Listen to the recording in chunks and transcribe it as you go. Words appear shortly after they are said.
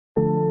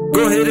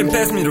Go ahead and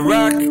pass me the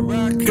rock,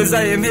 cause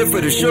I am here for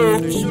the show.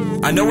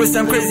 I know it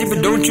sound crazy,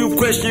 but don't you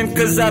question,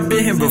 cause I've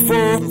been here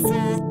before.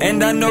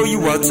 And I know you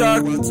all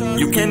talk,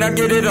 you cannot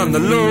get it on the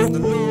low.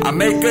 I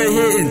make a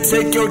hit and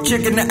take your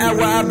chick in the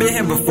hour, I've been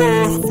here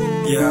before.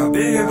 Yeah, I've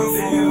been here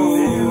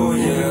before,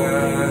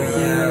 yeah.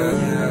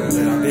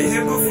 Said I've been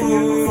here before.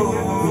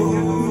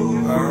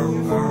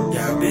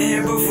 Yeah, I've been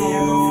here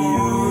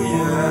before,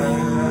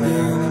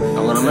 yeah. I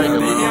wanna make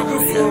it.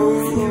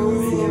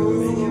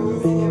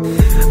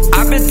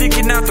 I've been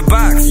thinking out the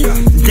box,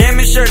 damn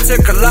it sure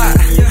took a lot.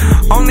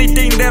 Only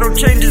thing that'll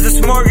change is this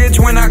mortgage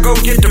when I go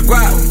get the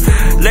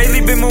guap.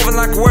 Lately been moving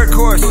like a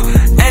workhorse,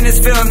 and it's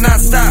feeling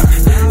not stop.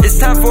 It's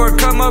time for a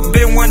come up,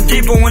 been one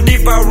deep,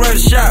 I'll run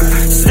shop.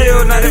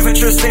 Still not even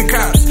trusting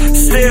cops,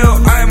 still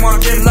I am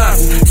walking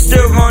lost.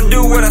 Still gonna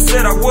do what I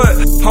said I would,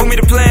 homie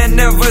the plan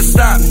never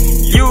stop.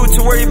 You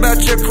to worry about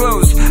your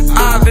clothes,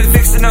 I've been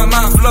fixing up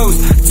my flows.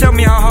 Tell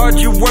me how hard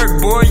you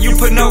work, boy, you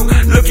put no.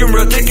 Looking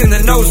real thick in the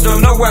nose,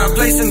 don't know where I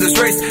place in this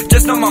race.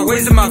 Just know my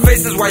ways and my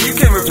face is why you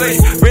can't replace.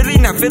 Really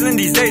not feeling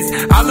these days,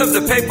 I love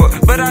the paper,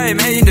 but I am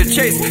hating the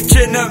chase.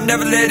 Chin up,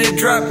 never let it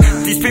drop,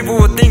 these people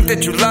will think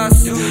that you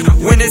lost.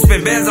 When it's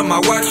been bands on my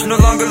watch, no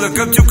longer look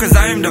up to cause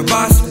I am the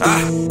boss.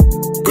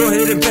 Go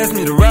ahead and pass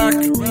me the rock,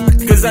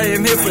 cause I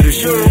am here for the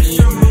show.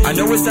 I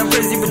know it sound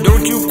crazy, but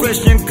don't you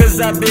question,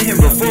 cause I've been here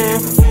before.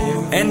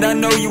 And I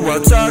know you all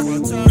talk,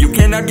 you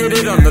cannot get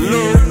it on the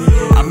low.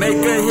 I make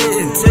a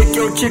hit and take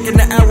your chick in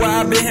the hour,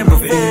 I've been here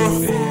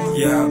before.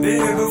 Yeah, I've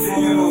been here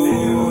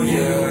before,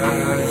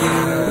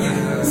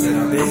 yeah. Said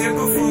I've been here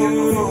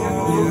before,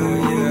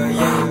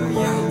 yeah.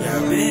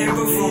 I've been here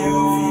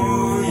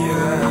before,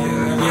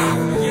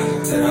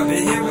 yeah. Said I've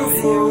been here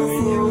before.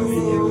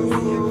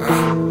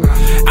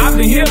 I've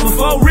been here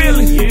before,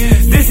 really.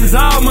 This is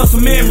all muscle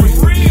memory.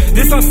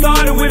 This one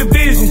started with a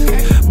vision.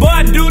 Boy,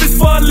 I do this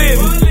for a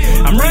living.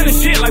 I'm running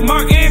shit like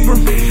Mark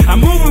Ingram. I'm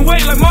moving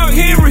weight like Mark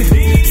Henry.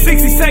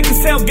 60 seconds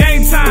till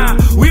game time.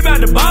 We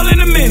about to ball in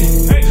a minute.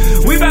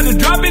 We about to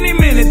drop any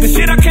minute. The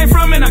shit I came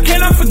from and I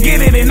cannot forget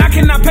it. And I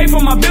cannot pay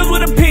for my bills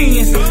with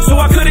opinions. So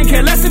I couldn't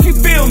care less if you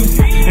feel me.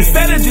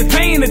 Instead of just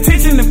paying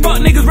attention and fuck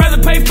niggas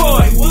rather pay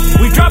for it.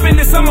 We dropping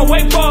this summer,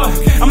 wait for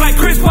it. I'm like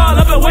Chris Paul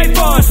up and wait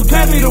for it. So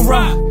pass me the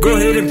rock. Go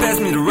ahead and pass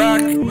me the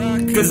rock,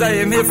 cause I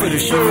am here for the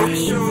show.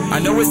 I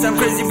know it sound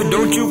crazy, but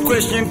don't you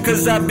question,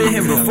 cause I've been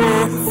here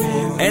before.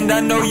 And I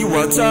know you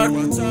all talk,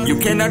 you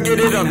cannot get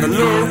it on the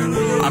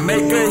low. I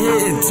make a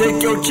hit and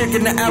take your chick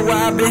in the hour,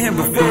 I've been here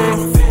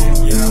before.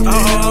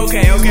 Oh,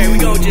 okay, we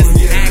gon' just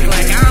act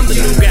like I'm the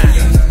new guy.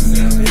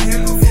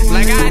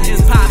 Like I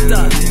just popped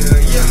up.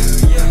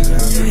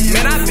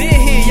 Man, I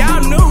been here,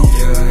 y'all knew.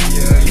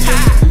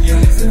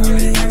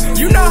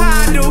 You know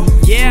how I do.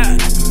 Yeah,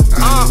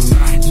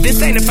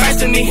 this ain't the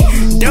first of me.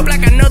 Dope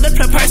like I know the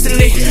plug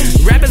personally.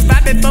 Rappers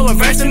vibing for a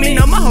verse of me.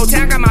 Know my whole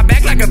town got my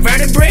back like a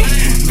vertebrae.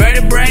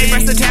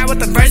 Versatile with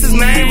the verses,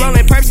 man.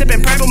 Rolling perp,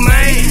 sipping purple,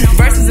 man.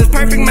 Verses is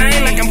perfect,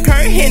 man. Like I'm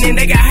Kurt Hennig,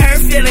 they got hurt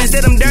feelings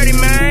that I'm dirty,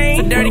 man.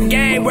 It's a dirty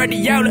game, word to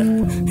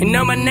Yoda. You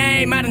know my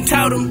name, I done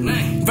told them.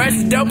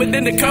 Verses doper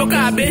than the coca.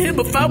 I've been here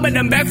before, but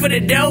I'm back for the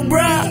dough,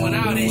 bruh.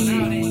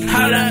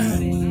 Hold up.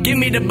 Give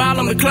me the ball,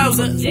 I'm the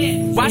closer.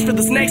 Watch for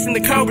the snakes and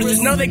the cobras.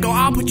 Just know they gon'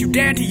 all put you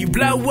down till you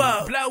blow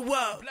up.